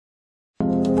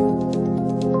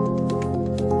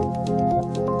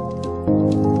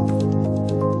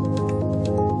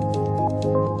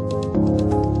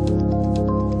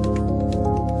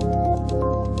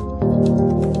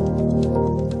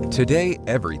Today,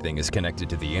 everything is connected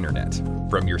to the internet,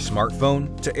 from your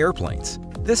smartphone to airplanes.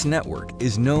 This network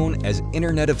is known as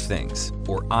Internet of Things,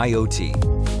 or IoT.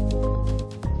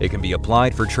 It can be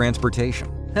applied for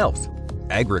transportation, health,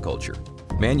 agriculture,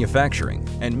 manufacturing,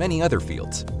 and many other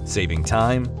fields, saving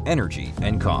time, energy,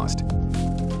 and cost.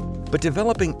 But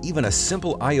developing even a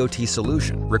simple IoT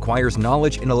solution requires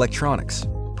knowledge in electronics,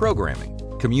 programming,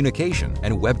 communication,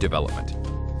 and web development.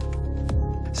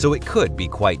 So it could be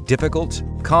quite difficult,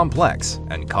 complex,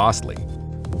 and costly.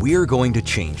 We're going to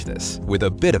change this with a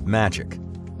bit of magic.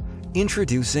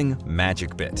 Introducing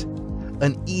Magicbit,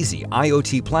 an easy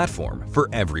IoT platform for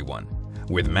everyone.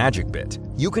 With Magicbit,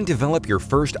 you can develop your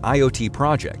first IoT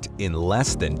project in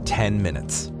less than 10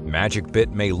 minutes.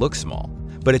 Magicbit may look small,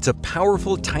 but it's a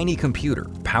powerful tiny computer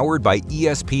powered by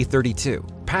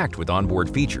ESP32, packed with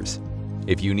onboard features.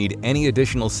 If you need any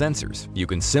additional sensors, you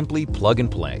can simply plug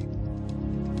and play.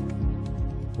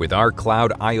 With our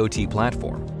cloud IoT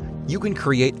platform, you can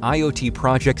create IoT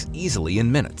projects easily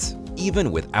in minutes,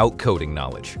 even without coding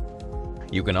knowledge.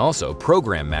 You can also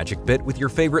program Magicbit with your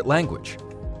favorite language.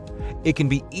 It can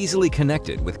be easily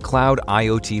connected with cloud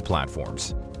IoT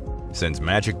platforms. Since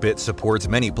Magicbit supports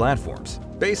many platforms,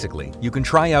 basically, you can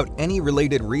try out any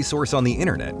related resource on the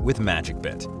internet with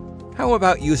Magicbit. How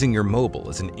about using your mobile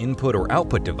as an input or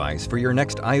output device for your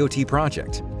next IoT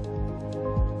project?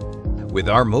 With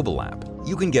our mobile app,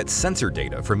 you can get sensor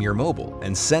data from your mobile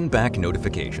and send back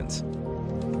notifications.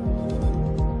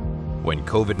 When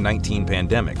COVID-19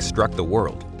 pandemic struck the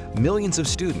world, millions of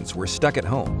students were stuck at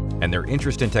home, and their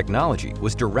interest in technology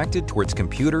was directed towards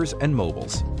computers and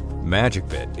mobiles.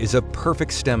 Magicbit is a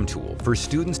perfect STEM tool for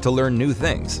students to learn new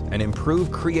things and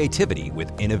improve creativity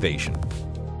with innovation.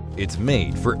 It's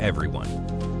made for everyone.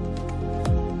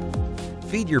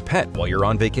 Feed your pet while you're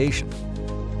on vacation.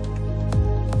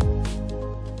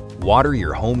 Water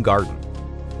your home garden.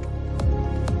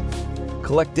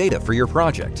 Collect data for your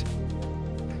project.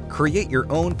 Create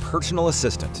your own personal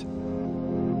assistant.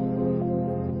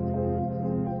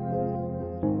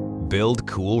 Build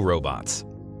cool robots.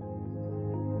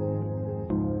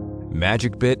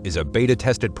 Magicbit is a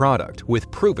beta-tested product with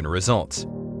proven results.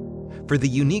 For the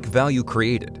unique value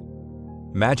created,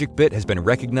 Magicbit has been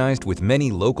recognized with many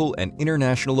local and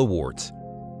international awards.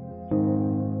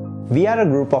 We are a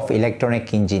group of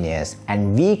electronic engineers,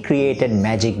 and we created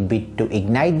Magicbit to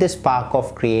ignite the spark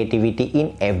of creativity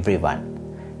in everyone.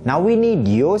 Now we need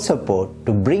your support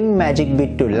to bring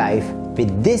Magicbit to life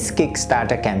with this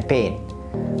Kickstarter campaign.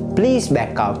 Please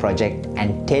back our project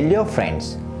and tell your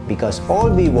friends, because all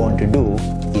we want to do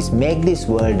is make this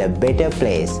world a better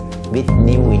place with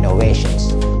new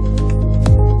innovations.